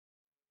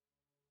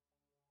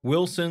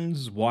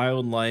Wilson's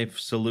Wildlife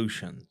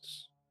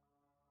Solutions.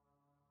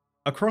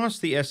 Across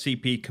the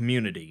SCP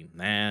community,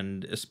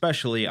 and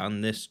especially on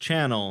this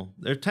channel,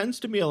 there tends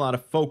to be a lot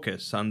of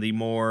focus on the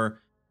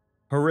more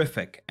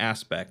horrific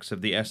aspects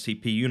of the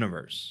SCP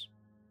universe.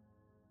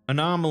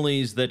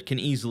 Anomalies that can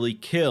easily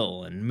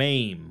kill and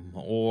maim,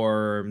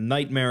 or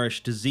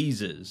nightmarish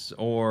diseases,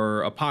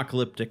 or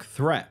apocalyptic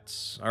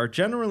threats are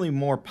generally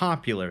more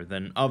popular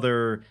than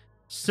other,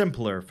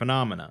 simpler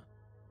phenomena.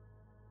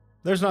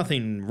 There's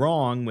nothing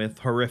wrong with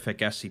horrific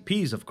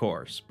SCPs, of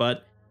course,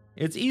 but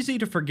it's easy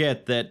to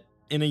forget that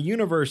in a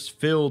universe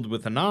filled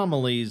with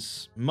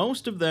anomalies,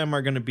 most of them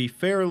are going to be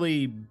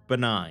fairly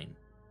benign.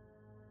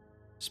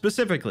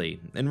 Specifically,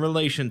 in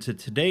relation to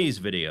today's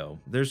video,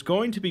 there's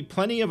going to be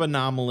plenty of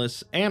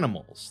anomalous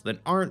animals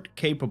that aren't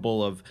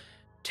capable of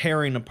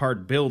tearing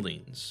apart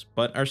buildings,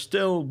 but are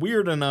still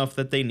weird enough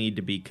that they need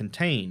to be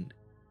contained.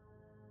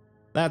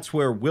 That's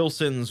where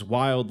Wilson's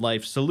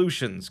Wildlife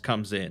Solutions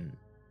comes in.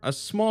 A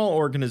small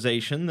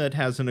organization that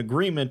has an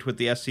agreement with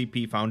the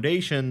SCP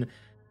Foundation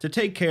to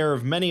take care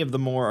of many of the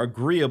more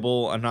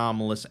agreeable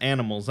anomalous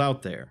animals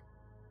out there.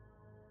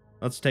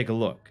 Let's take a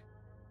look.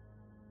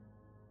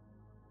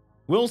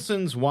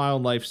 Wilson's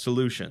Wildlife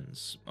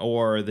Solutions,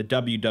 or the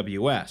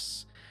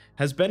WWS,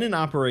 has been in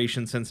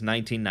operation since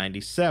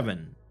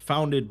 1997,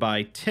 founded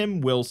by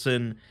Tim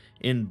Wilson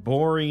in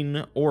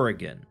Boring,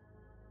 Oregon.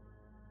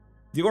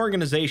 The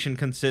organization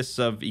consists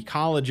of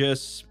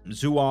ecologists,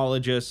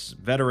 zoologists,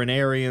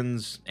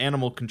 veterinarians,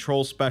 animal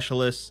control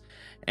specialists,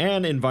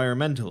 and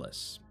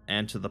environmentalists,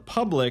 and to the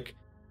public,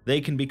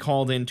 they can be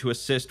called in to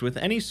assist with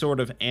any sort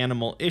of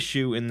animal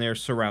issue in their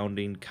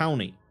surrounding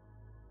county,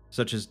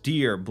 such as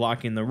deer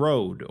blocking the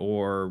road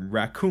or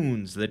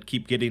raccoons that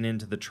keep getting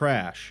into the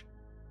trash.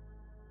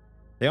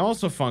 They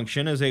also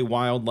function as a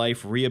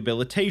wildlife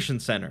rehabilitation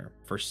center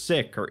for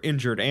sick or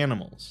injured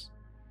animals.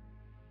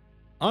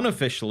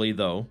 Unofficially,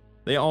 though,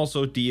 they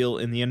also deal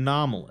in the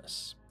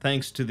anomalous,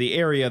 thanks to the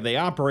area they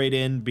operate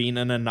in being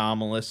an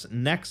anomalous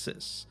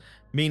nexus,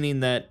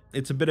 meaning that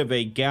it's a bit of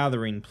a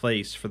gathering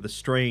place for the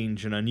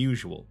strange and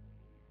unusual.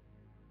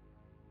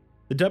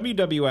 The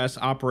WWS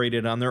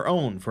operated on their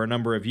own for a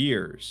number of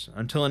years,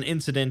 until an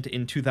incident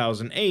in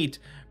 2008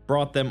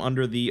 brought them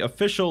under the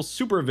official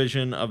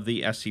supervision of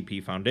the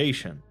SCP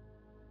Foundation.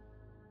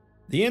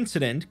 The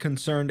incident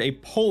concerned a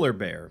polar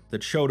bear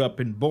that showed up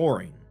in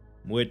Boring,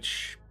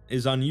 which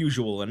is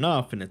unusual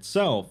enough in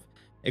itself,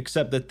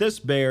 except that this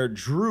bear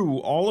drew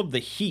all of the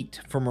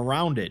heat from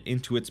around it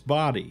into its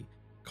body,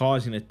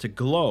 causing it to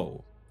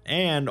glow,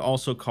 and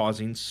also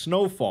causing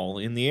snowfall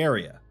in the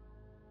area.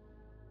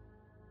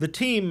 The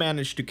team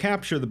managed to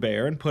capture the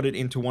bear and put it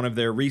into one of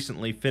their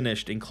recently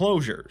finished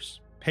enclosures,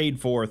 paid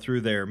for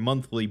through their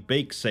monthly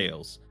bake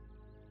sales.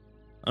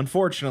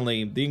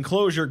 Unfortunately, the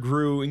enclosure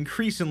grew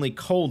increasingly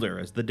colder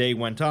as the day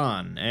went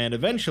on, and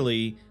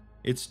eventually,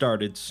 it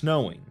started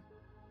snowing.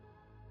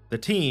 The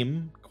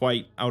team,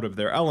 quite out of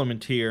their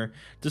element here,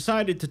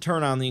 decided to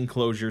turn on the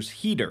enclosure's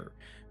heater,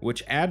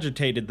 which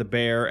agitated the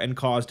bear and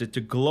caused it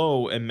to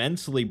glow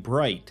immensely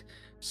bright,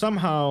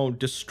 somehow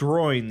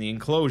destroying the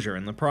enclosure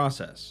in the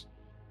process.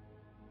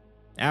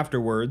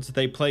 Afterwards,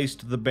 they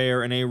placed the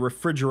bear in a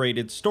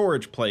refrigerated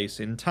storage place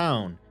in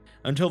town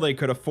until they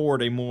could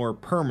afford a more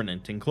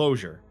permanent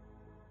enclosure.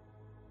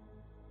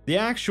 The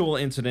actual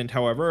incident,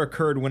 however,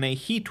 occurred when a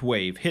heat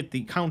wave hit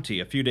the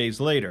county a few days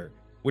later,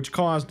 which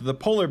caused the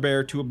polar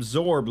bear to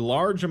absorb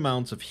large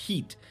amounts of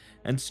heat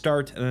and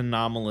start an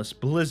anomalous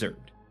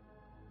blizzard.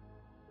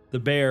 The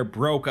bear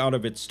broke out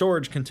of its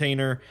storage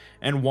container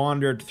and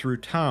wandered through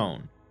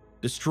town,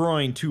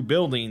 destroying 2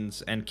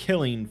 buildings and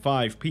killing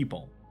 5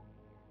 people.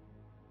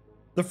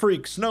 The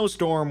freak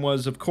snowstorm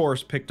was, of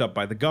course, picked up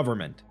by the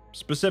government,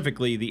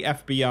 specifically the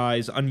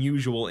FBI's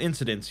Unusual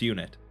Incidents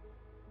Unit.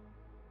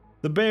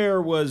 The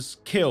bear was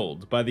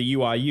killed by the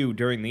UIU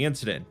during the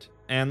incident,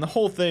 and the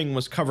whole thing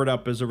was covered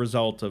up as a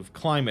result of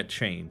climate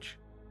change.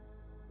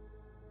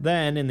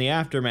 Then, in the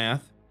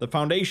aftermath, the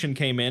Foundation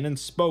came in and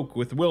spoke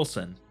with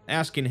Wilson,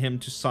 asking him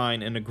to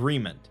sign an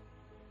agreement.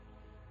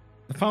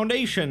 The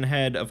Foundation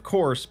had, of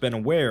course, been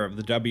aware of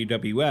the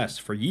WWS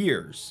for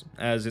years,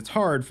 as it's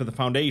hard for the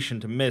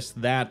Foundation to miss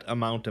that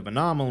amount of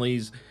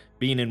anomalies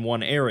being in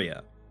one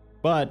area,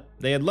 but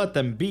they had let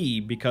them be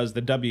because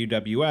the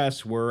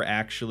WWS were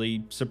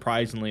actually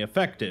surprisingly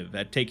effective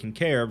at taking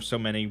care of so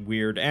many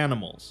weird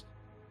animals.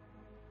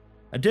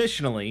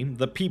 Additionally,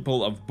 the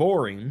people of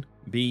Boring,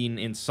 being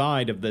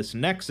inside of this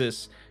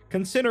nexus,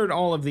 considered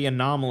all of the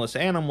anomalous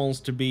animals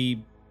to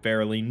be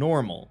fairly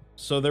normal,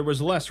 so there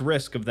was less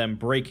risk of them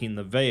breaking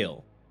the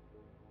veil.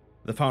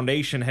 The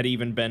Foundation had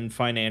even been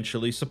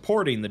financially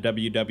supporting the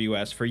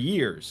WWS for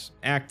years,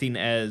 acting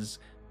as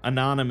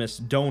anonymous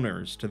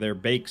donors to their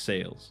bake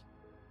sales.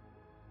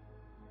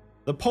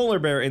 The polar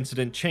bear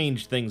incident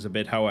changed things a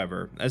bit,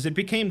 however, as it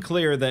became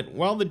clear that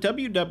while the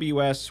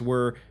WWS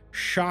were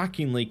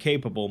shockingly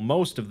capable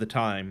most of the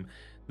time,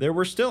 there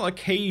were still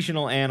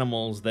occasional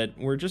animals that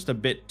were just a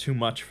bit too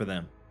much for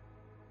them.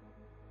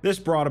 This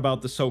brought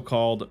about the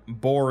so-called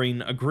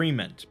Boring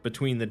Agreement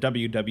between the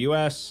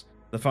WWS,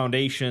 the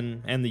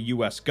Foundation, and the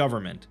US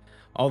government,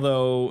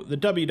 although the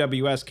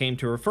WWS came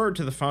to refer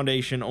to the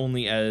Foundation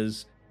only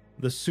as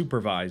the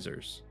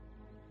supervisors.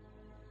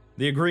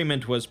 The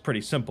agreement was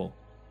pretty simple.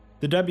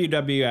 The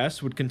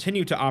WWS would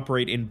continue to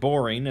operate in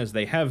Boring as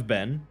they have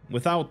been,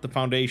 without the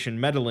Foundation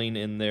meddling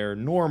in their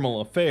normal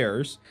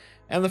affairs,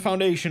 and the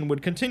Foundation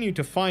would continue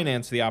to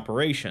finance the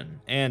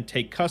operation and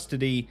take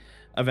custody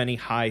of any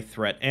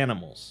high-threat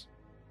animals.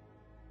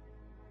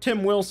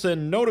 Tim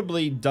Wilson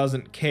notably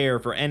doesn't care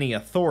for any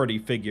authority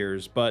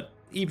figures, but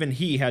even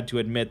he had to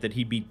admit that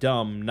he'd be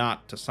dumb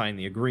not to sign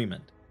the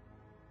agreement.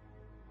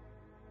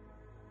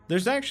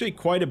 There's actually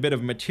quite a bit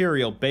of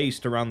material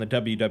based around the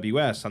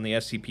WWS on the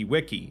SCP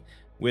Wiki,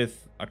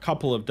 with a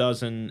couple of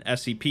dozen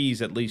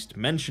SCPs at least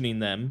mentioning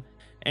them,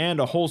 and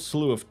a whole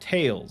slew of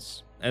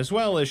tales, as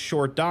well as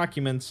short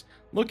documents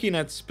looking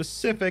at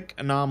specific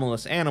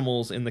anomalous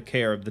animals in the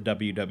care of the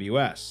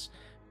WWS,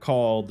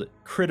 called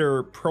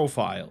Critter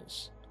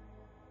Profiles.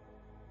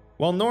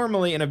 While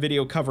normally in a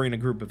video covering a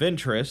group of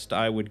interest,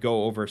 I would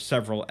go over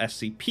several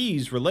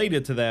SCPs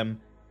related to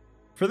them,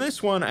 for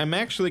this one I'm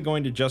actually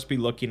going to just be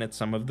looking at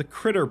some of the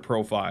Critter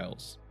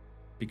Profiles,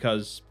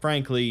 because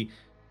frankly,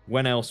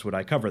 when else would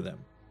I cover them?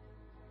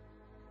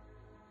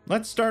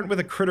 Let's start with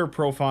a critter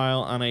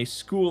profile on a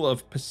school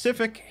of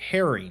Pacific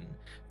herring,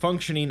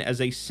 functioning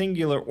as a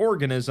singular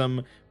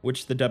organism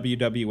which the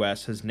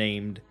WWS has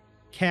named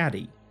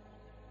Caddy.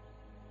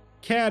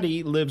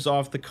 Caddy lives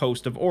off the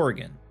coast of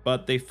Oregon,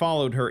 but they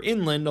followed her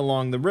inland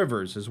along the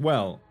rivers as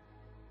well.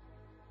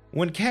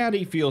 When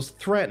Caddy feels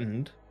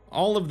threatened,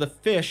 all of the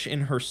fish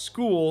in her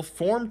school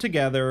form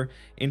together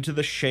into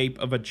the shape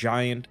of a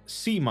giant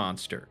sea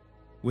monster,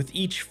 with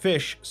each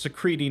fish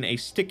secreting a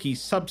sticky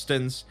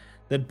substance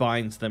that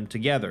binds them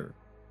together.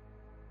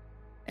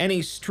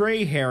 Any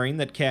stray herring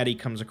that Caddy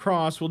comes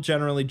across will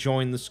generally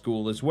join the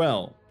school as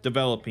well,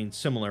 developing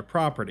similar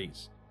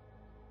properties.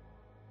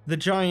 The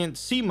giant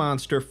sea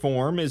monster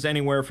form is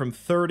anywhere from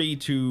 30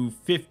 to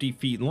 50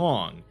 feet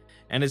long,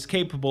 and is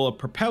capable of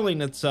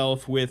propelling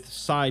itself with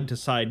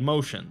side-to-side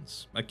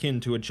motions, akin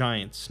to a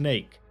giant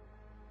snake.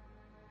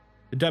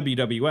 The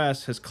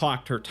WWS has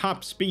clocked her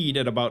top speed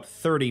at about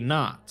 30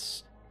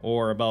 knots,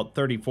 or about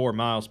 34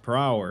 miles per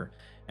hour,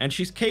 and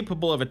she's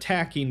capable of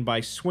attacking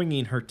by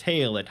swinging her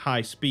tail at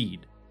high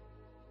speed.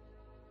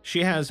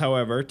 She has,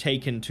 however,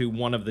 taken to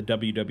one of the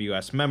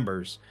WWS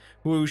members,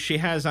 who she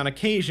has on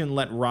occasion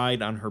let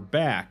ride on her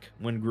back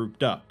when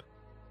grouped up.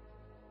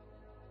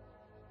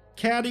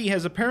 Caddy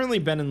has apparently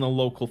been in the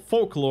local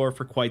folklore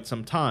for quite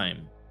some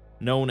time,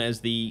 known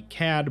as the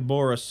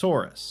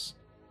Cadborosaurus,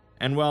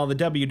 and while the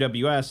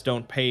WWS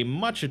don't pay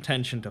much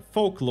attention to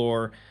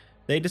folklore,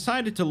 they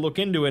decided to look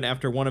into it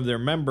after one of their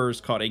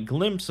members caught a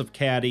glimpse of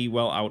Caddy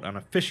while out on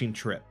a fishing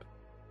trip.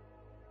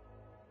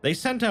 They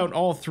sent out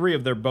all three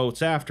of their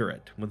boats after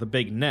it, with a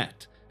big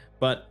net,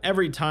 but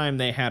every time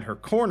they had her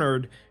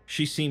cornered,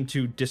 she seemed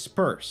to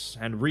disperse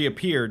and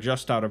reappear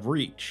just out of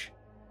reach.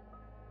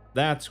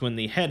 That's when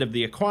the head of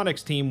the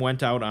aquatics team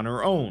went out on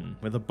her own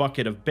with a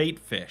bucket of bait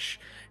fish,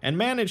 and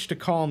managed to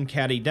calm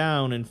Caddy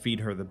down and feed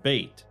her the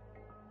bait.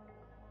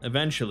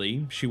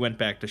 Eventually, she went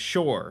back to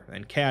shore,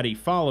 and Caddy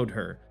followed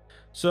her,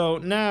 so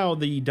now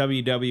the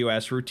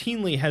WWS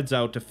routinely heads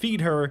out to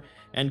feed her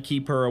and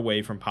keep her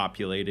away from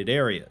populated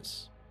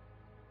areas.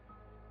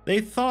 They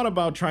thought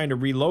about trying to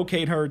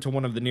relocate her to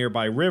one of the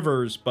nearby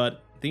rivers,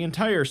 but the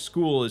entire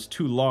school is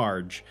too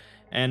large,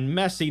 and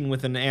messing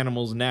with an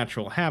animal's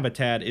natural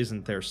habitat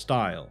isn't their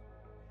style.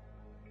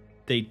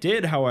 They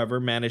did, however,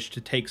 manage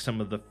to take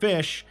some of the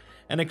fish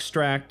and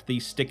extract the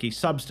sticky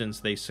substance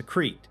they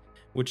secrete,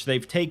 which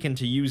they've taken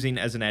to using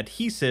as an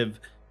adhesive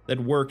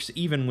that works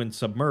even when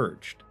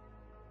submerged.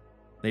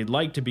 They'd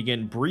like to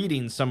begin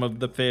breeding some of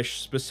the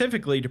fish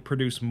specifically to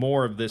produce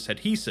more of this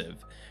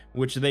adhesive,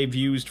 which they've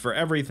used for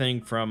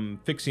everything from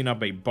fixing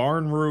up a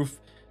barn roof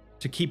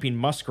to keeping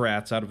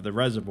muskrats out of the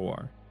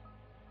reservoir.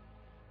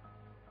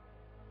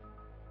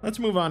 Let's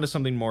move on to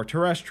something more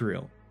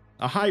terrestrial,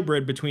 a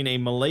hybrid between a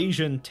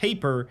Malaysian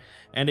tapir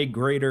and a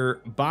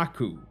greater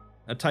Baku,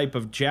 a type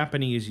of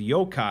Japanese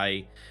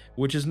yokai,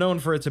 which is known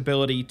for its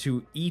ability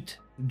to eat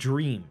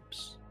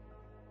dreams.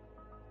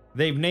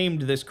 They've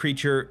named this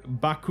creature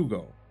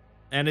Bakugo,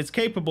 and it's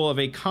capable of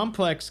a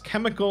complex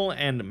chemical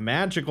and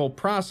magical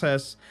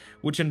process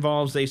which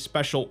involves a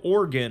special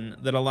organ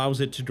that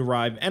allows it to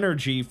derive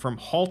energy from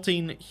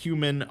halting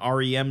human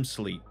REM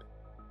sleep.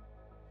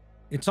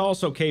 It's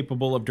also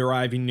capable of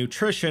deriving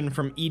nutrition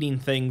from eating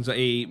things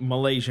a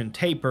Malaysian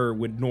tapir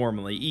would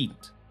normally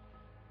eat.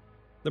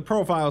 The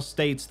profile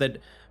states that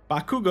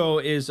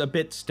Bakugo is a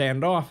bit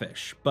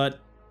standoffish, but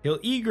he'll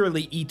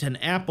eagerly eat an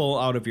apple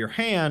out of your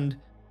hand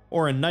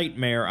or a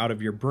nightmare out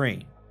of your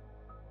brain.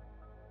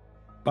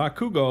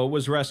 Bakugo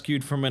was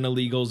rescued from an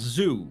illegal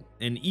zoo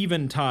in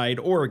Eventide,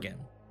 Oregon,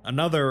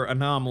 another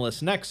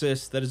anomalous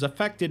nexus that is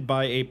affected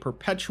by a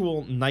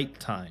perpetual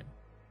nighttime.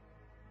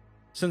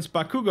 Since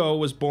Bakugo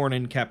was born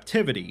in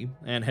captivity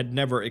and had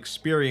never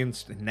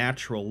experienced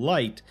natural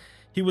light,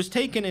 he was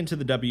taken into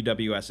the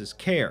WWS's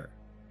care.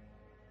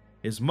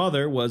 His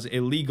mother was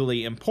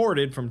illegally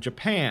imported from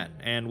Japan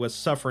and was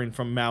suffering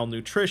from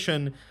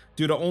malnutrition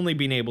due to only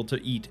being able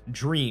to eat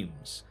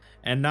dreams,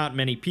 and not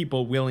many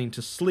people willing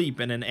to sleep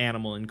in an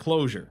animal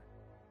enclosure.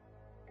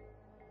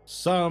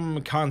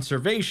 Some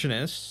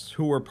conservationists,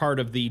 who were part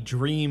of the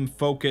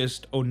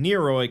dream-focused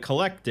Oniroi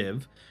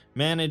collective,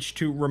 managed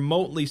to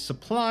remotely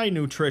supply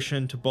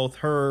nutrition to both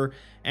her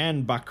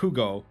and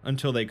Bakugo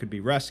until they could be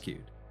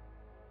rescued.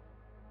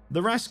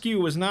 The rescue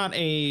was not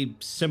a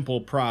simple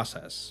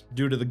process,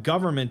 due to the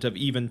government of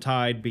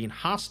Eventide being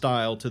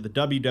hostile to the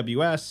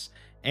WWS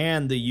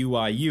and the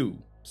UIU,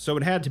 so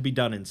it had to be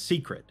done in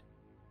secret.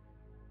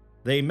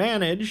 They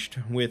managed,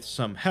 with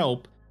some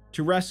help,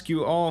 to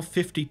rescue all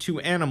 52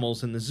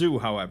 animals in the zoo,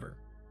 however.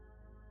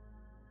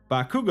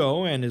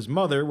 Bakugo and his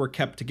mother were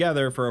kept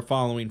together for a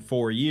following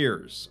 4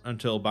 years,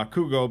 until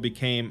Bakugo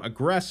became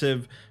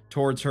aggressive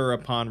towards her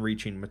upon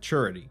reaching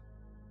maturity.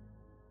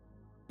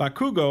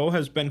 Bakugo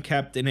has been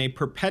kept in a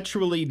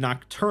perpetually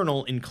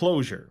nocturnal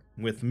enclosure,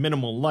 with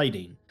minimal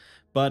lighting,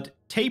 but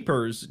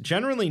tapers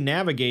generally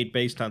navigate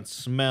based on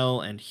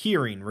smell and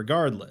hearing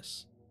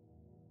regardless.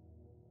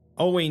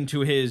 Owing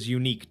to his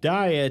unique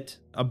diet,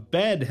 a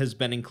bed has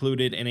been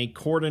included in a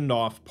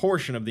cordoned-off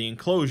portion of the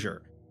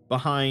enclosure,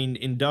 behind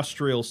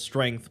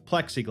industrial-strength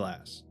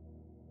plexiglass.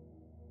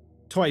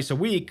 Twice a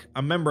week,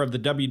 a member of the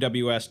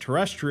WWS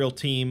terrestrial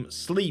team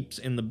sleeps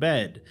in the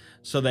bed,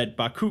 so that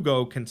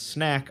Bakugo can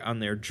snack on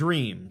their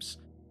dreams,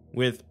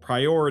 with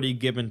priority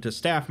given to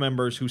staff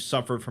members who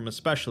suffer from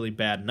especially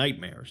bad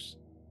nightmares.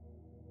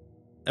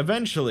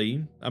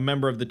 Eventually, a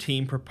member of the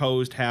team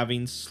proposed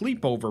having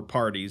sleepover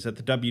parties at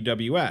the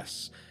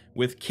WWS,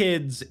 with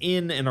kids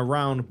in and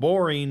around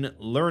Boring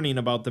learning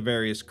about the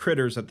various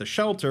critters at the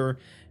shelter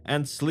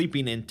and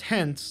sleeping in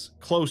tents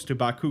close to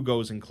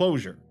Bakugo's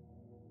enclosure.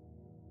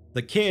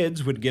 The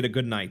kids would get a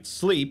good night's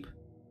sleep,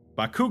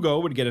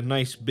 Bakugo would get a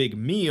nice big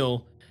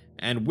meal,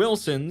 and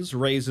Wilson's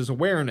raises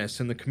awareness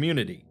in the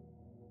community.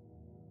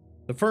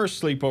 The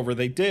first sleepover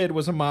they did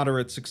was a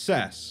moderate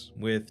success,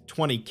 with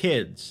 20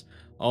 kids,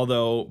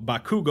 although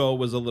Bakugo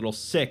was a little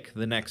sick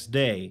the next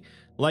day,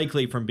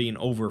 likely from being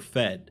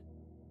overfed.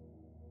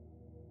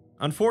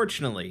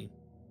 Unfortunately,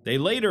 they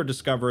later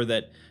discover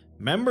that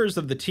members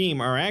of the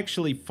team are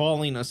actually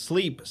falling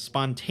asleep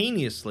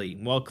spontaneously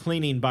while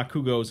cleaning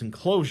Bakugo's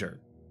enclosure.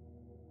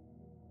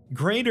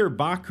 Greater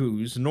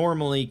Bakus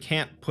normally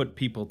can't put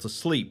people to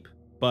sleep,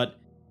 but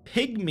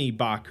Pygmy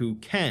Baku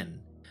can,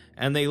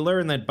 and they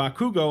learn that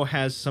Bakugo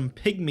has some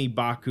Pygmy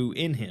Baku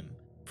in him,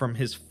 from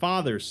his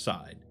father's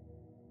side.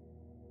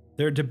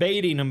 They're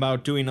debating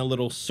about doing a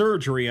little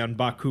surgery on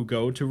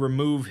Bakugo to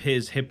remove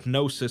his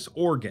hypnosis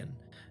organ,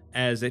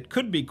 as it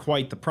could be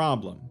quite the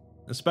problem,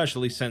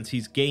 especially since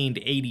he's gained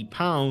 80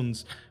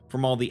 pounds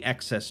from all the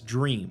excess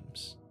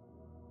dreams.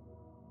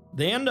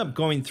 They end up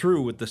going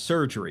through with the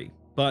surgery,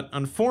 but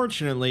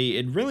unfortunately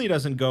it really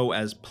doesn't go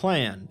as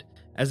planned,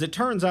 as it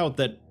turns out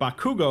that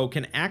Bakugo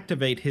can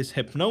activate his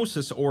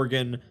hypnosis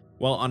organ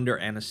while under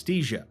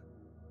anesthesia.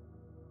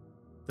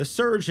 The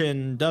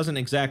surgeon doesn't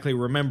exactly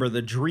remember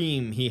the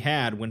dream he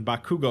had when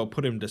Bakugo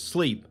put him to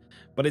sleep,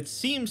 but it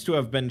seems to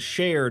have been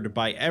shared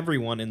by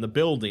everyone in the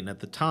building at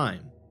the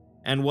time,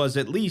 and was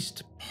at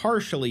least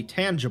partially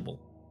tangible,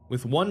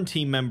 with one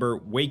team member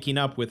waking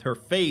up with her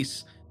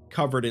face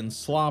covered in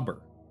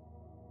slobber.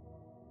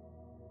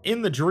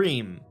 In the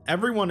dream,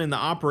 everyone in the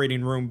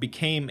operating room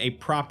became a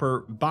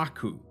proper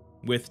Baku,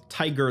 with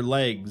tiger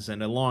legs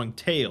and a long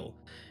tail,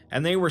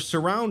 and they were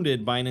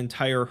surrounded by an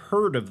entire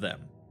herd of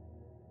them.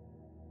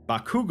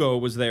 Bakugo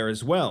was there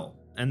as well,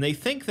 and they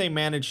think they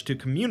managed to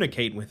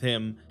communicate with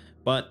him,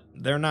 but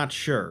they're not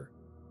sure.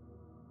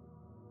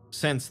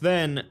 Since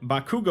then,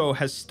 Bakugo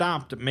has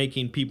stopped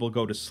making people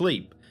go to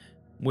sleep,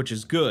 which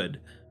is good,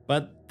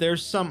 but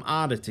there's some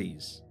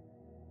oddities.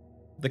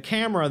 The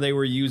camera they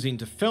were using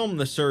to film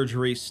the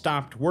surgery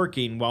stopped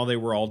working while they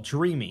were all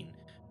dreaming,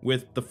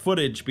 with the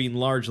footage being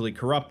largely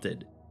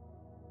corrupted.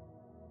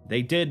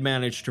 They did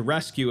manage to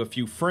rescue a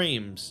few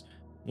frames,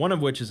 one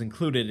of which is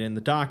included in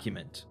the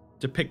document,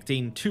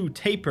 depicting two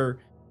tapir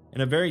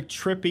in a very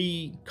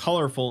trippy,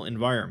 colorful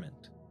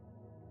environment.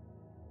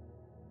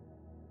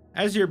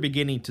 As you're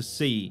beginning to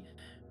see,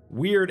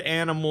 weird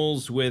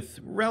animals with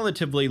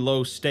relatively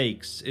low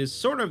stakes is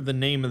sort of the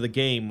name of the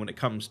game when it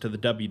comes to the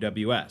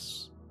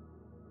WWS.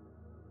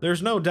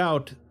 There's no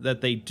doubt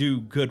that they do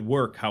good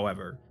work,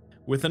 however,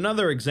 with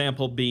another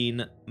example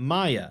being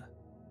Maya,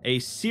 a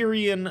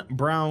Syrian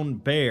brown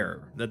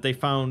bear that they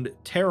found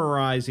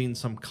terrorizing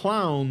some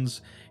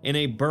clowns in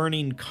a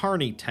burning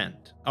carny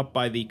tent up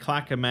by the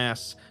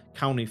Clackamas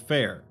County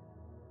Fair.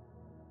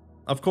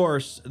 Of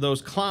course,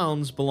 those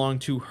clowns belong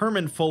to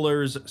Herman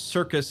Fuller's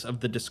Circus of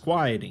the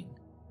Disquieting.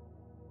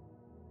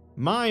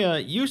 Maya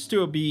used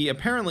to be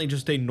apparently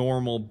just a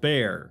normal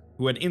bear,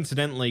 who had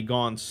incidentally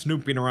gone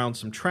snooping around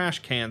some trash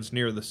cans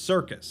near the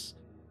circus.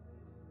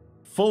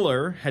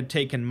 Fuller had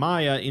taken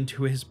Maya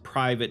into his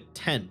private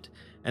tent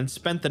and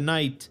spent the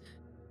night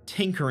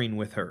tinkering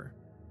with her,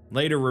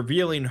 later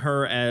revealing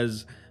her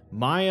as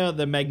Maya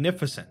the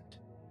Magnificent.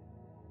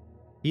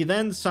 He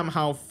then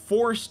somehow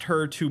forced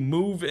her to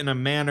move in a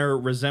manner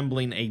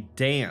resembling a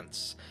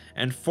dance,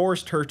 and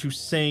forced her to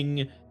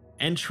sing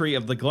Entry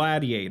of the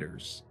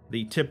Gladiators,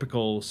 the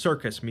typical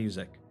circus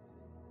music.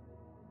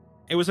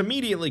 It was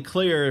immediately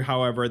clear,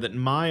 however, that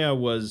Maya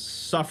was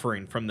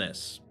suffering from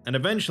this, and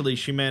eventually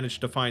she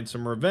managed to find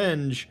some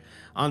revenge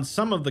on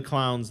some of the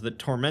clowns that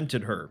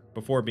tormented her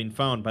before being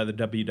found by the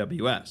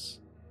WWS.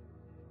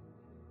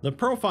 The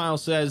profile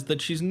says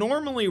that she's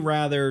normally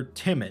rather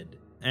timid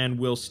and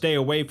will stay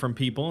away from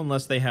people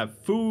unless they have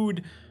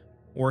food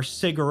or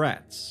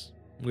cigarettes,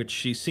 which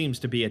she seems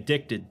to be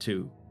addicted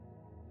to.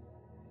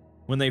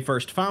 When they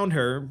first found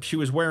her, she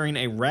was wearing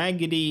a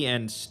raggedy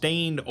and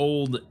stained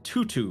old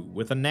tutu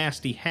with a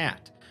nasty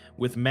hat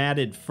with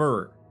matted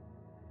fur.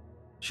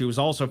 She was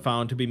also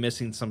found to be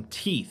missing some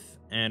teeth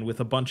and with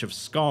a bunch of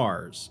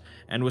scars,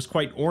 and was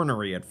quite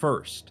ornery at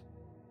first.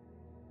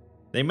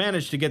 They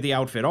managed to get the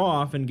outfit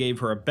off and gave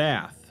her a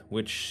bath,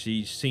 which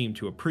she seemed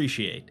to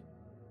appreciate.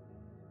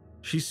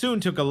 She soon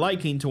took a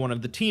liking to one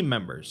of the team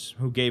members,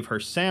 who gave her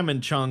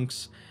salmon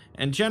chunks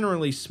and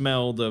generally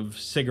smelled of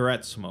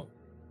cigarette smoke.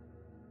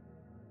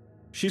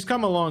 She's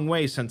come a long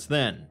way since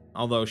then,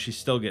 although she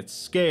still gets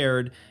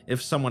scared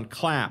if someone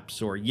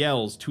claps or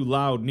yells too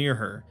loud near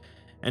her,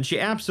 and she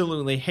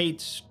absolutely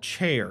hates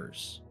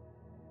chairs.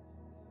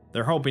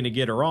 They're hoping to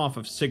get her off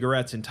of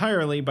cigarettes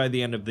entirely by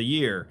the end of the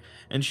year,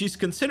 and she's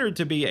considered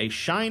to be a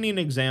shining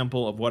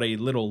example of what a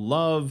little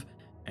love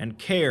and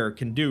care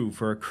can do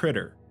for a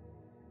critter.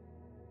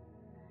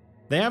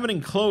 They have an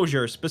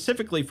enclosure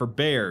specifically for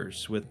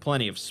bears with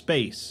plenty of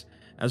space,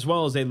 as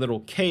well as a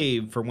little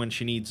cave for when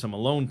she needs some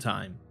alone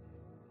time.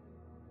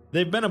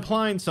 They've been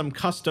applying some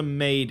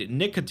custom-made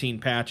nicotine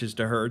patches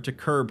to her to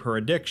curb her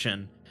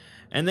addiction,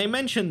 and they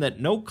mention that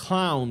no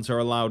clowns are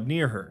allowed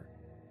near her.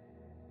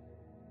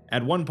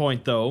 At one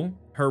point, though,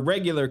 her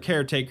regular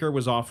caretaker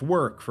was off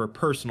work for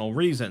personal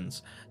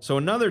reasons, so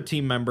another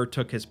team member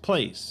took his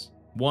place,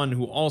 one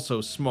who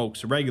also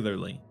smokes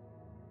regularly.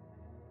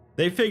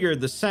 They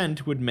figured the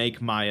scent would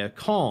make Maya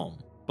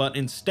calm, but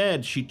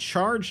instead she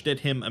charged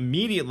at him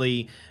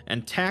immediately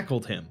and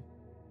tackled him.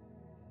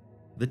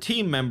 The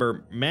team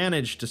member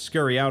managed to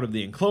scurry out of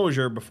the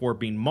enclosure before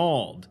being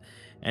mauled,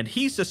 and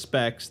he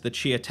suspects that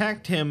she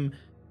attacked him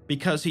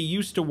because he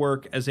used to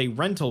work as a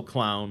rental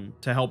clown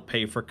to help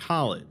pay for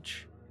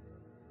college.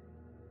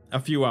 A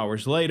few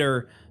hours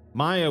later,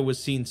 Maya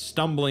was seen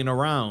stumbling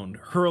around,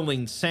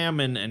 hurling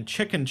salmon and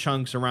chicken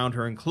chunks around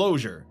her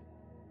enclosure.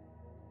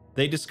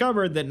 They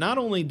discovered that not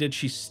only did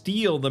she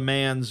steal the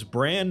man's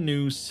brand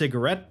new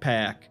cigarette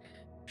pack,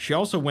 she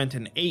also went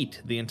and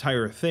ate the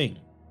entire thing.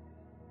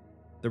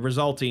 The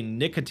resulting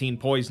nicotine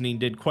poisoning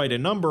did quite a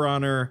number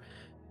on her,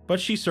 but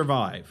she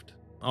survived,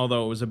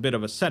 although it was a bit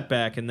of a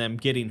setback in them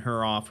getting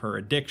her off her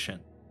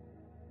addiction.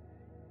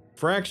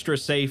 For extra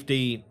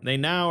safety, they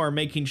now are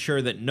making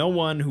sure that no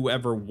one who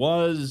ever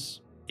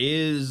was,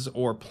 is,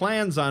 or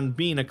plans on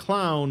being a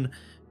clown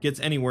gets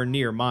anywhere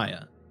near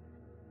Maya.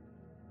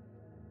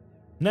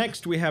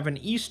 Next, we have an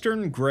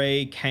eastern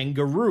gray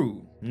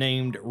kangaroo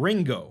named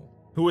Ringo,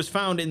 who was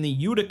found in the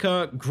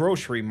Utica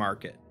grocery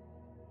market.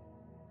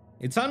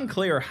 It's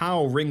unclear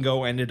how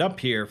Ringo ended up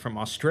here from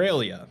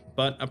Australia,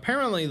 but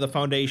apparently the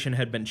Foundation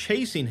had been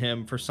chasing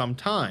him for some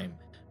time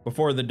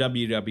before the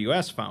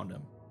WWS found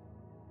him.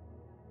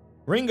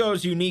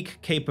 Ringo's unique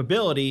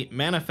capability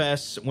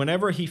manifests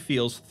whenever he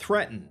feels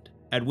threatened,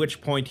 at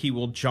which point he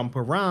will jump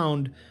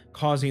around,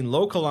 causing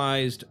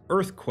localized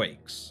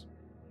earthquakes.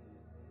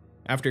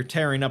 After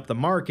tearing up the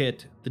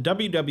market, the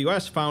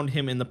WWS found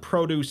him in the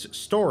produce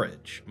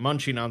storage,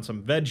 munching on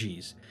some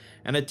veggies,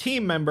 and a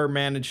team member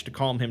managed to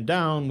calm him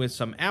down with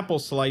some apple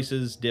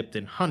slices dipped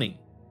in honey.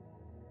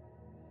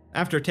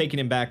 After taking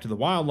him back to the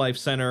wildlife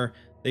center,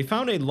 they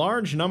found a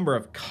large number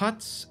of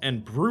cuts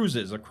and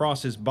bruises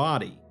across his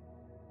body.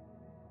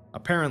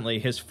 Apparently,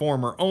 his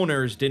former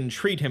owners didn't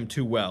treat him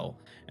too well,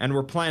 and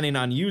were planning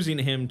on using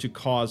him to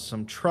cause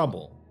some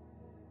trouble.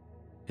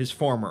 His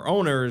former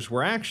owners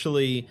were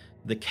actually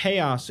the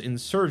Chaos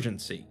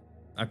Insurgency,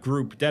 a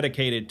group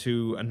dedicated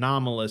to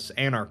anomalous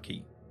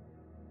anarchy.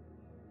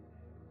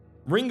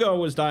 Ringo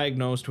was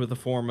diagnosed with a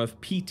form of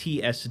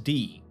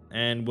PTSD,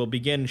 and will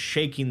begin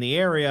shaking the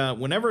area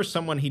whenever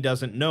someone he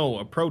doesn't know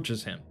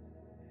approaches him.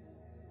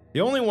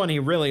 The only one he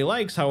really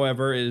likes,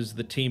 however, is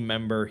the team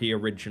member he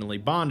originally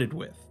bonded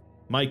with,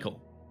 Michael.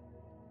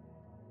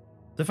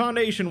 The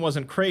Foundation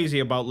wasn't crazy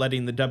about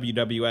letting the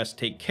WWS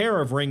take care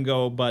of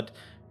Ringo, but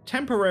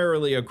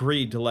temporarily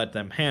agreed to let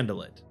them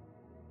handle it.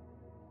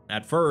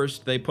 At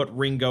first, they put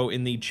Ringo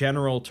in the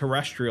General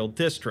Terrestrial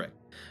District,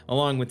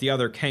 along with the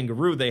other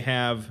kangaroo they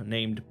have,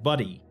 named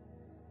Buddy.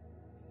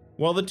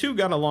 While the two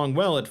got along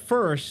well at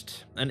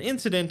first, an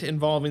incident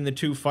involving the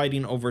two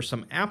fighting over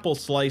some apple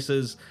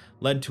slices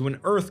led to an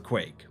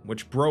earthquake,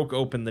 which broke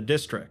open the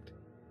district.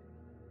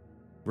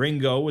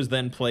 Ringo was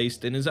then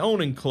placed in his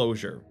own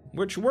enclosure,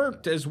 which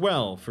worked as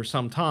well for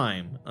some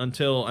time,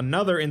 until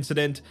another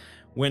incident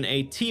when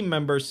a team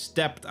member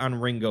stepped on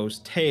Ringo's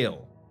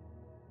tail.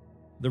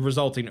 The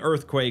resulting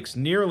earthquakes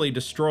nearly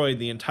destroyed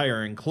the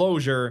entire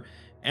enclosure,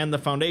 and the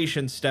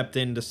Foundation stepped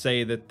in to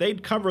say that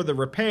they'd cover the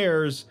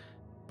repairs,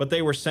 but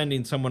they were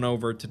sending someone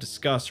over to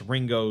discuss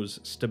Ringo's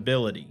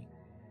stability.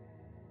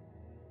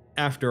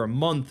 After a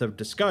month of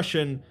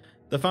discussion,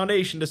 the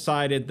Foundation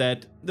decided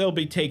that they'll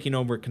be taking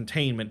over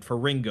containment for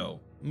Ringo,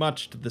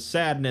 much to the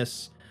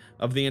sadness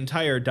of the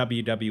entire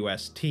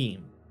WWS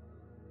team.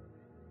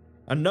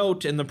 A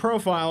note in the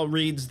profile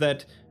reads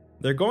that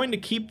they're going to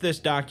keep this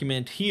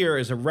document here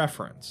as a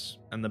reference,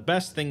 and the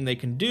best thing they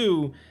can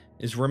do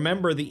is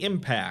remember the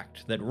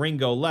impact that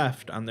Ringo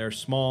left on their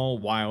small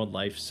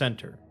wildlife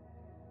center.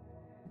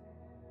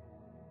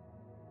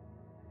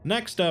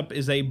 Next up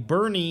is a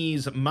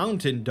Bernese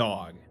mountain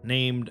dog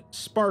named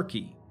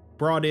Sparky,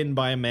 brought in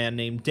by a man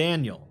named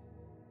Daniel.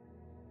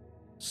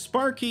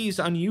 Sparky's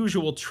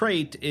unusual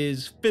trait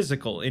is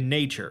physical in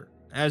nature,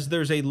 as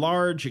there's a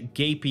large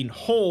gaping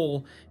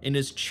hole in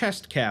his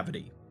chest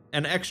cavity,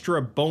 and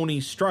extra bony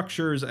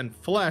structures and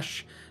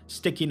flesh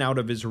sticking out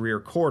of his rear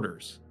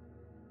quarters.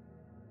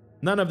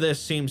 None of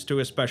this seems to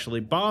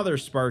especially bother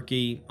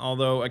Sparky,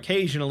 although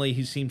occasionally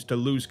he seems to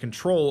lose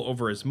control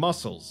over his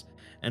muscles,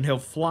 and he'll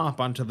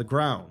flop onto the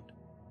ground.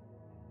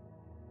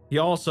 He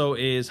also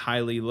is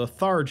highly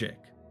lethargic,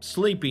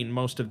 sleeping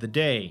most of the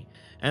day,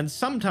 and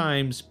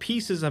sometimes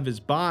pieces of his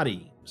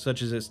body,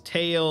 such as his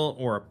tail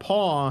or a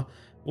paw,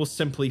 will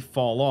simply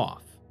fall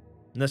off,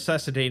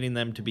 necessitating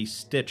them to be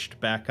stitched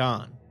back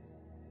on.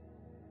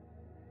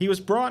 He was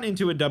brought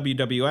into a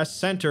WWS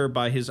center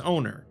by his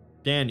owner,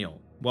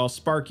 Daniel, while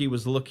Sparky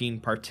was looking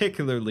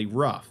particularly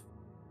rough.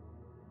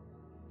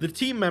 The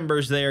team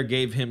members there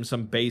gave him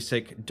some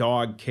basic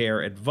dog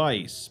care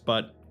advice,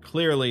 but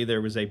clearly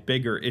there was a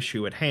bigger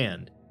issue at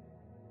hand.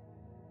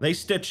 They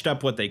stitched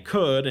up what they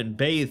could and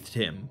bathed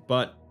him,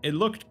 but it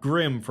looked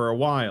grim for a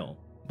while,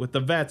 with the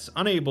vets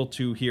unable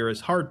to hear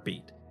his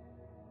heartbeat.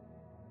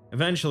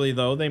 Eventually,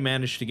 though, they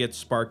managed to get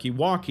Sparky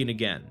walking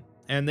again,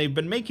 and they've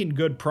been making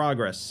good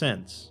progress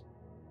since.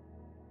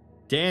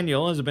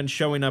 Daniel has been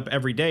showing up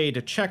every day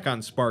to check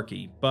on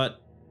Sparky,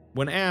 but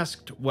when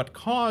asked what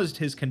caused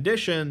his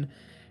condition,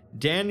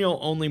 Daniel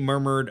only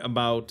murmured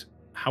about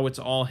how it's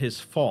all his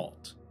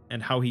fault,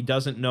 and how he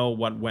doesn't know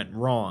what went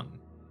wrong.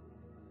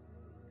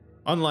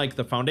 Unlike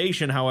the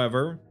Foundation,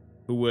 however,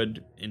 who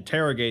would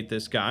interrogate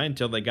this guy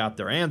until they got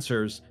their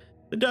answers,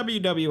 the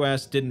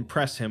WWS didn't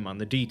press him on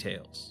the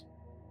details.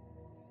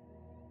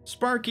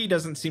 Sparky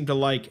doesn't seem to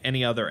like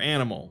any other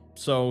animal,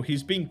 so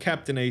he's being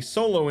kept in a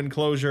solo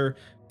enclosure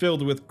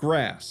filled with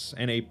grass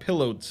and a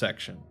pillowed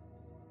section.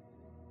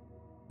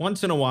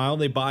 Once in a while,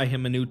 they buy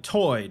him a new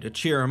toy to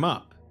cheer him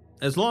up,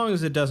 as long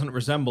as it doesn't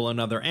resemble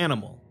another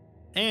animal,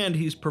 and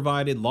he's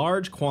provided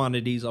large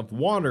quantities of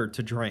water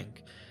to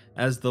drink,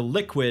 as the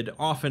liquid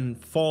often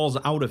falls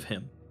out of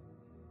him.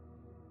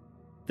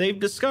 They've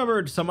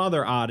discovered some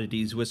other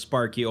oddities with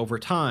Sparky over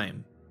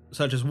time,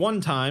 such as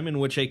one time in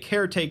which a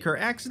caretaker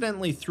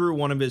accidentally threw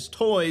one of his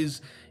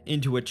toys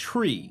into a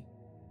tree.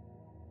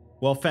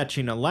 While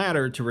fetching a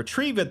ladder to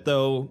retrieve it,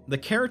 though, the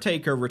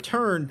caretaker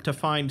returned to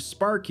find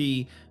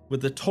Sparky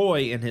with the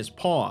toy in his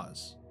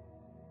paws.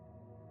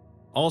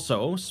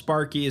 Also,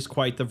 Sparky is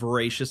quite the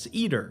voracious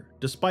eater,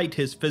 despite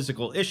his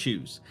physical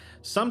issues,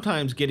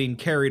 sometimes getting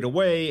carried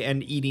away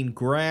and eating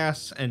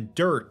grass and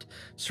dirt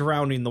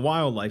surrounding the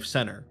wildlife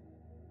center.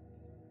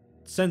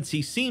 Since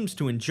he seems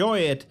to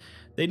enjoy it,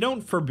 they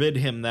don't forbid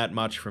him that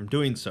much from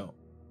doing so.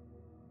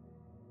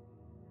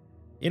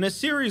 In a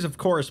series of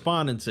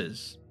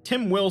correspondences,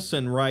 Tim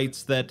Wilson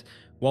writes that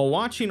while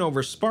watching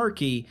over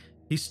Sparky,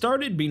 he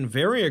started being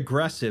very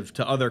aggressive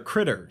to other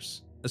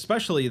critters,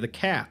 especially the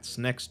cats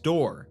next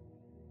door.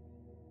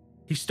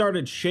 He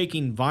started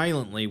shaking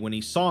violently when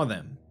he saw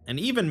them, and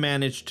even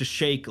managed to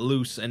shake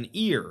loose an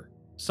ear,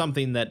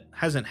 something that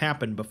hasn't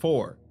happened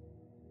before.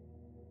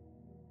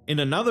 In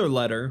another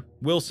letter,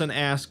 Wilson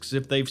asks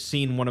if they've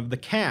seen one of the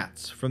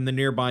cats from the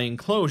nearby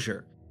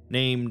enclosure,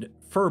 named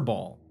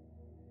Furball.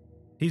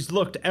 He's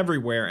looked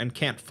everywhere and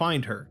can't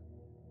find her.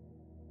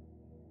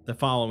 The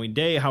following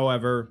day,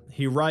 however,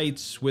 he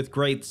writes with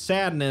great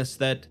sadness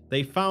that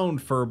they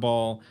found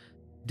Furball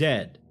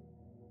dead.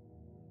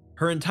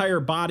 Her entire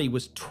body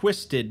was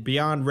twisted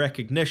beyond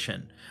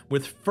recognition,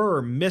 with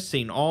fur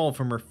missing all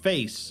from her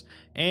face,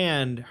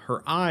 and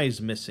her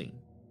eyes missing.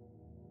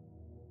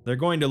 They're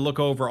going to look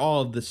over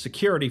all of the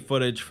security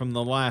footage from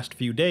the last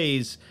few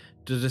days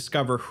to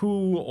discover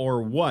who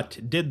or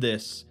what did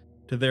this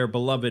to their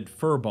beloved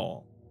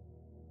Furball.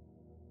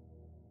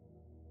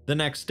 The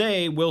next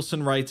day,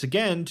 Wilson writes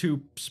again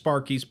to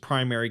Sparky's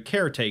primary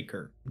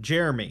caretaker,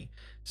 Jeremy,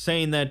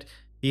 saying that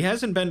he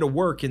hasn't been to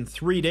work in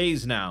 3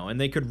 days now, and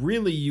they could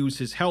really use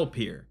his help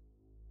here.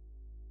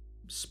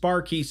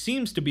 Sparky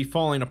seems to be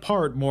falling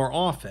apart more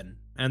often,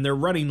 and they're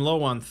running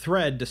low on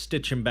thread to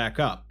stitch him back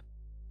up.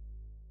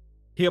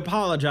 He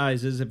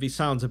apologizes if he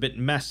sounds a bit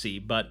messy,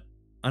 but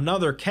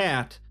another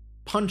cat,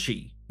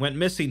 Punchy, went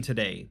missing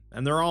today,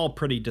 and they're all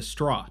pretty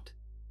distraught.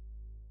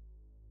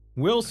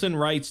 Wilson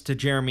writes to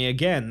Jeremy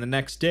again the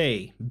next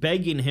day,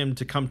 begging him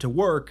to come to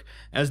work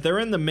as they're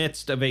in the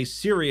midst of a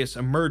serious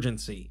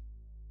emergency.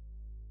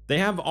 They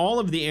have all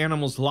of the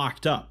animals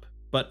locked up,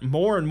 but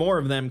more and more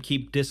of them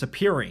keep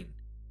disappearing.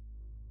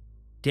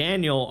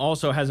 Daniel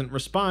also hasn't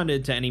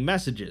responded to any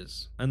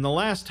messages, and the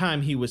last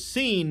time he was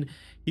seen,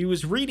 he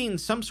was reading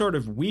some sort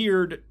of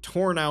weird,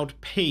 torn-out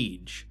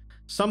page,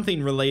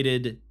 something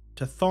related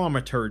to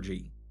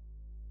thaumaturgy.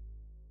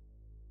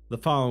 The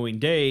following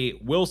day,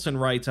 Wilson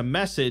writes a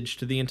message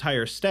to the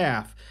entire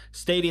staff,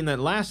 stating that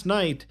last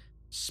night,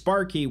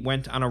 Sparky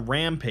went on a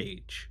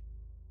rampage.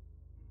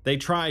 They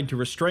tried to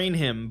restrain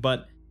him,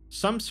 but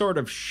some sort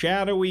of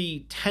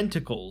shadowy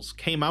tentacles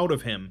came out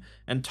of him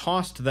and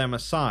tossed them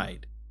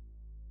aside.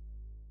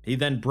 He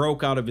then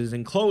broke out of his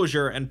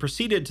enclosure and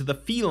proceeded to the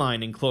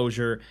feline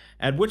enclosure,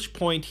 at which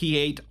point he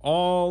ate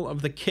all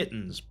of the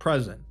kittens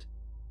present.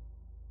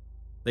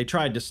 They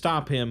tried to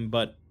stop him,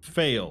 but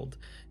failed,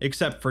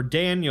 except for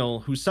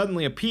Daniel, who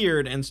suddenly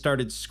appeared and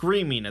started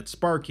screaming at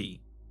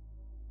Sparky.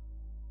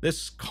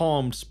 This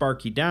calmed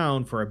Sparky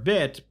down for a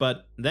bit,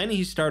 but then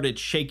he started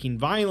shaking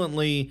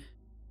violently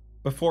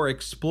before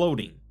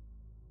exploding.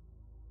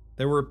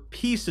 There were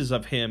pieces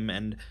of him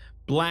and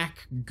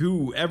black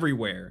goo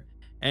everywhere,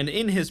 and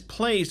in his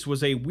place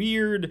was a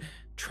weird,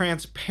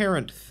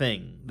 transparent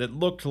thing that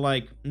looked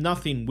like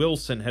nothing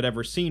Wilson had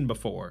ever seen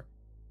before.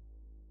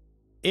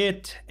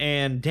 It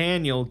and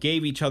Daniel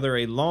gave each other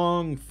a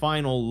long,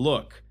 final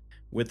look,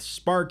 with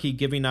Sparky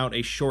giving out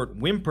a short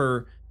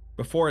whimper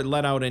before it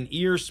let out an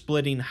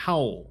ear-splitting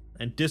howl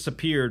and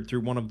disappeared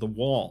through one of the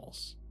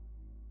walls.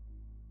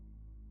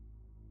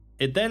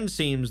 It then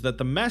seems that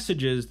the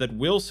messages that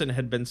Wilson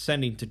had been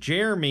sending to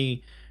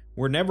Jeremy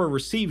were never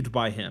received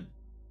by him,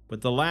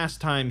 with the last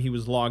time he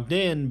was logged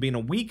in being a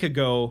week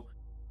ago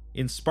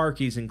in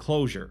Sparky's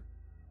enclosure.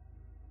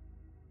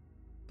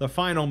 The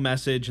final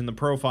message in the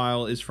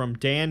profile is from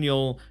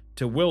Daniel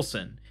to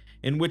Wilson,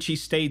 in which he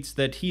states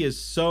that he is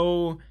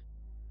so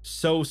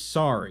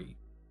sorry,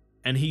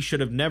 and he should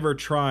have never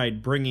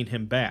tried bringing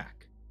him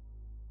back.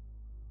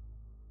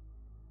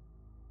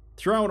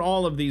 Throughout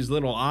all of these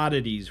little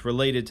oddities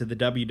related to the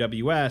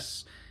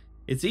WWS,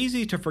 it's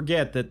easy to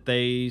forget that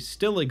they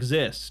still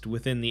exist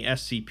within the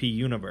SCP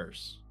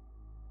universe.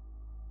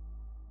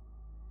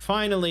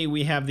 Finally,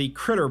 we have the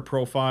critter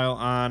profile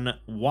on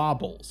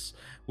Wobbles,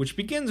 which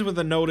begins with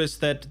a notice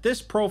that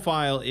this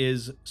profile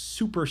is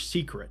super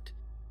secret.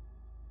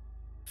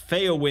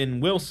 Fayeowyn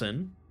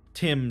Wilson,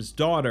 Tim's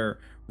daughter,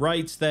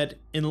 writes that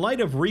in light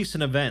of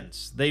recent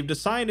events, they've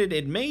decided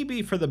it may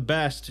be for the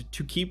best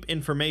to keep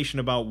information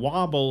about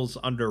Wobbles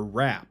under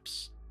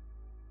wraps.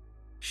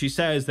 She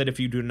says that if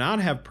you do not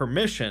have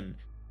permission,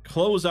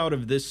 close out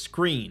of this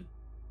screen,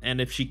 and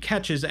if she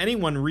catches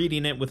anyone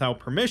reading it without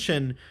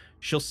permission,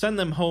 she'll send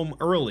them home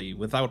early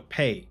without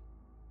pay.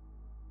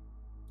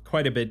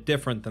 Quite a bit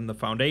different than the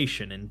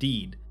Foundation,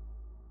 indeed.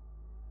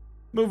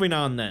 Moving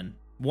on then.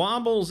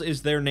 Wobbles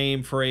is their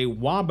name for a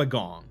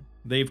wobbegong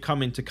they've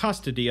come into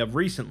custody of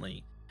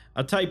recently,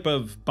 a type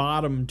of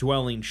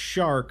bottom-dwelling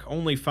shark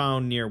only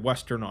found near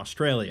Western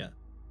Australia.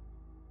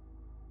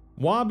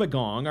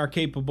 Wobbegong are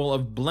capable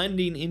of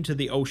blending into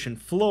the ocean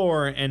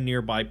floor and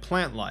nearby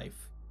plant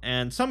life,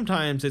 and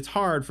sometimes it's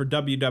hard for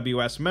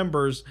WWS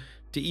members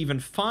to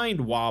even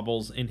find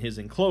Wobbles in his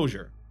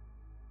enclosure.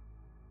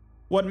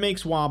 What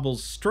makes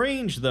Wobbles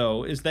strange,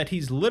 though, is that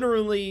he's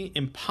literally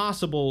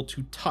impossible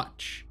to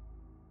touch.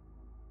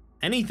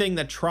 Anything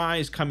that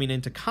tries coming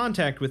into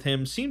contact with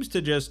him seems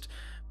to just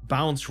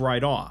bounce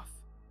right off.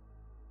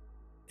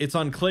 It's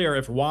unclear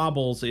if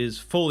Wobbles is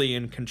fully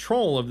in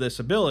control of this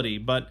ability,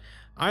 but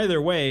either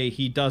way,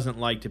 he doesn't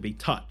like to be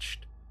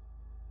touched.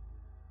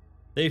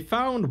 They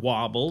found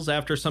Wobbles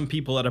after some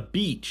people at a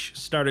beach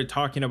started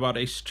talking about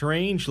a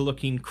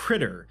strange-looking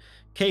critter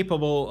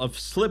capable of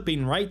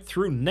slipping right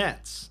through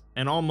nets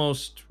and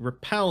almost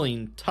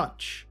repelling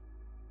touch.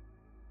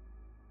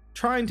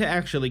 Trying to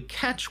actually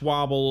catch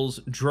Wobbles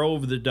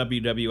drove the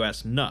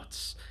WWS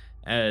nuts,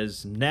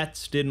 as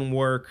nets didn't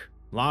work,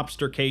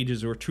 lobster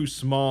cages were too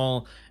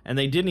small, and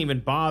they didn't even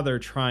bother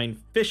trying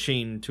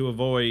fishing to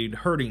avoid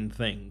hurting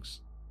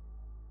things.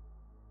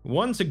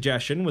 One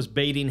suggestion was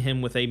baiting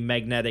him with a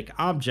magnetic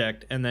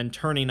object and then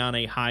turning on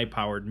a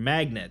high-powered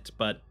magnet,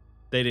 but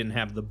they didn't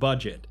have the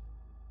budget.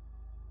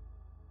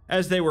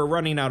 As they were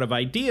running out of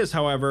ideas,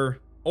 however,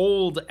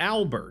 Old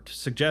Albert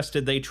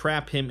suggested they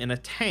trap him in a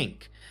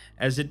tank,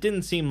 as it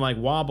didn't seem like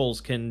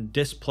Wobbles can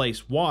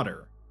displace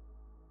water.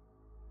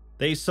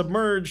 They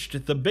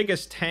submerged the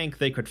biggest tank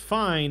they could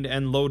find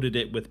and loaded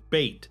it with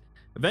bait,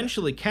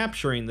 eventually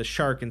capturing the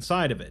shark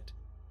inside of it.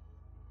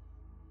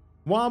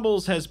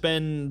 Wobbles has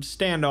been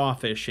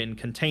standoffish in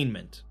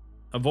containment,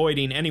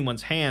 avoiding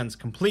anyone's hands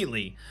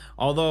completely,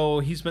 although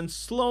he's been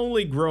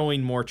slowly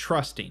growing more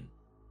trusting.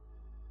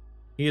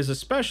 He has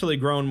especially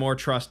grown more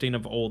trusting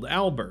of Old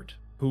Albert,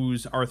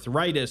 whose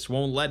arthritis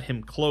won't let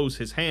him close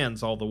his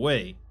hands all the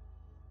way.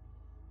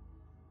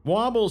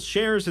 Wobbles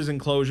shares his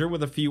enclosure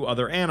with a few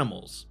other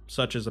animals,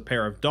 such as a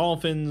pair of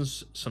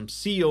dolphins, some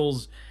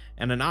seals,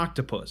 and an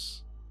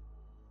octopus.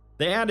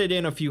 They added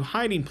in a few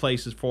hiding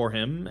places for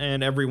him,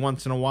 and every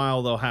once in a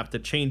while they'll have to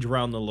change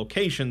around the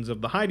locations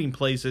of the hiding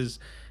places,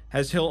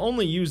 as he'll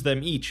only use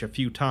them each a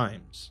few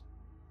times.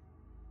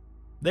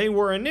 They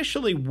were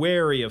initially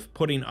wary of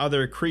putting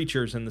other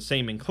creatures in the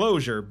same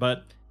enclosure,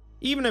 but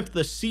even if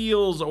the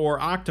seals or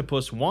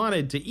octopus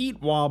wanted to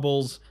eat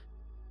Wobbles,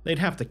 they'd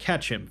have to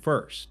catch him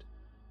first.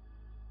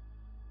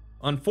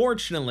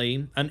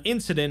 Unfortunately, an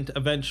incident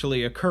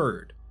eventually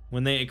occurred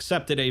when they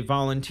accepted a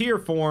volunteer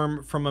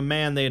form from a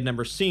man they had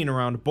never seen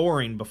around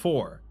Boring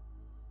before.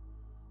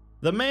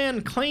 The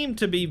man claimed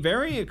to be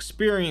very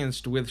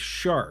experienced with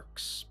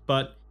sharks,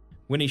 but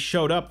when he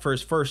showed up for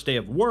his first day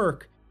of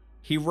work,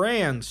 he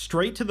ran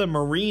straight to the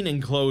marine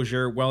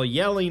enclosure while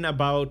yelling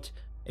about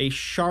a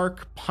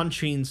shark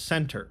punching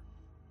center.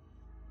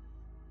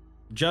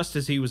 Just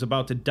as he was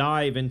about to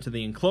dive into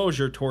the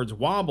enclosure towards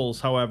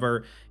Wobbles,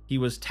 however, he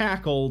was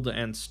tackled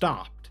and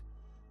stopped.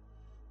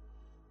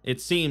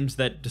 It seems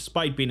that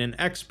despite being an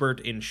expert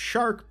in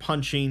shark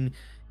punching,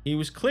 he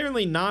was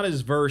clearly not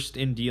as versed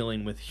in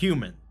dealing with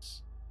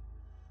humans.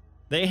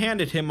 They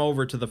handed him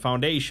over to the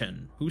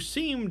Foundation, who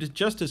seemed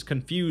just as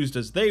confused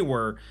as they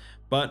were,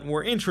 but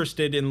were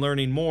interested in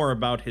learning more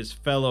about his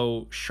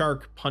fellow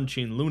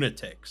shark-punching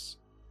lunatics.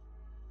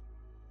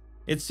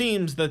 It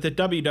seems that the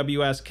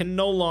WWS can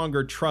no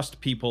longer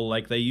trust people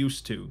like they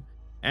used to,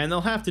 and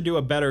they'll have to do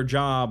a better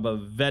job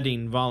of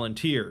vetting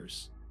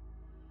volunteers.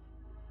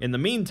 In the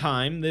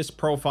meantime, this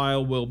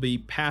profile will be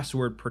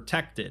password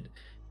protected,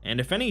 and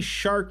if any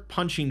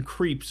shark-punching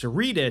creeps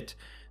read it,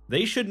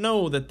 they should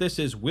know that this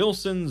is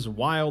Wilson's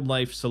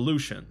Wildlife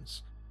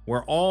Solutions,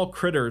 where all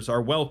critters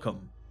are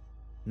welcome,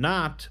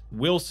 not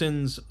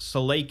Wilson's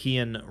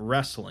Salakian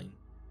Wrestling.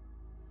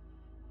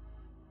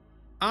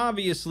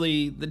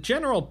 Obviously, the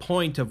general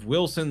point of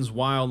Wilson's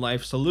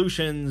Wildlife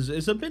Solutions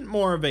is a bit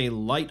more of a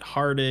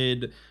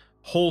light-hearted,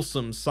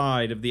 wholesome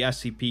side of the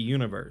SCP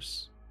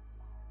universe.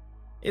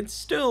 It's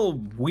still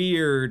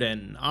weird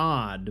and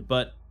odd,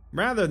 but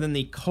rather than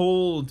the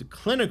cold,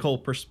 clinical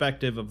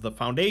perspective of the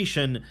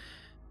Foundation,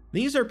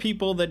 these are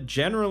people that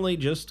generally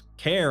just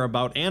care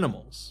about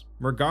animals,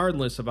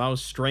 regardless of how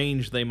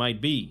strange they might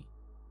be.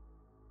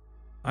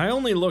 I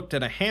only looked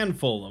at a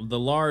handful of the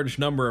large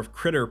number of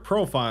critter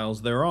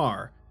profiles there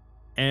are,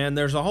 and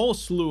there's a whole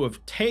slew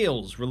of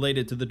tales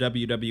related to the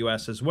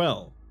WWS as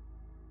well.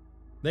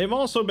 They've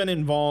also been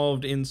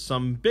involved in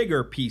some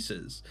bigger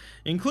pieces,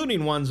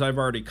 including ones I've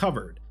already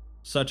covered,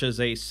 such as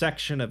a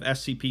section of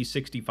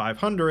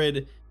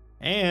SCP-6500,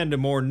 and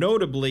more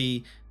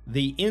notably,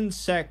 the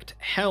Insect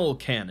Hell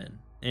Cannon,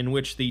 in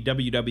which the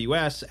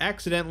WWS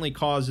accidentally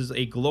causes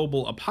a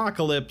global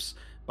apocalypse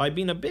by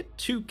being a bit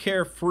too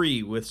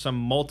carefree with some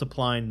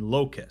multiplying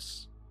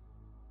locusts.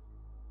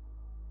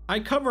 I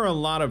cover a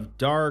lot of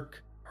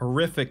dark,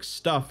 horrific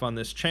stuff on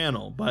this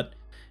channel, but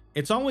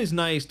it's always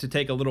nice to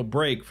take a little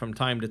break from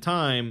time to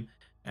time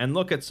and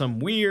look at some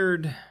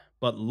weird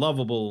but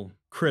lovable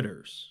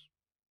critters.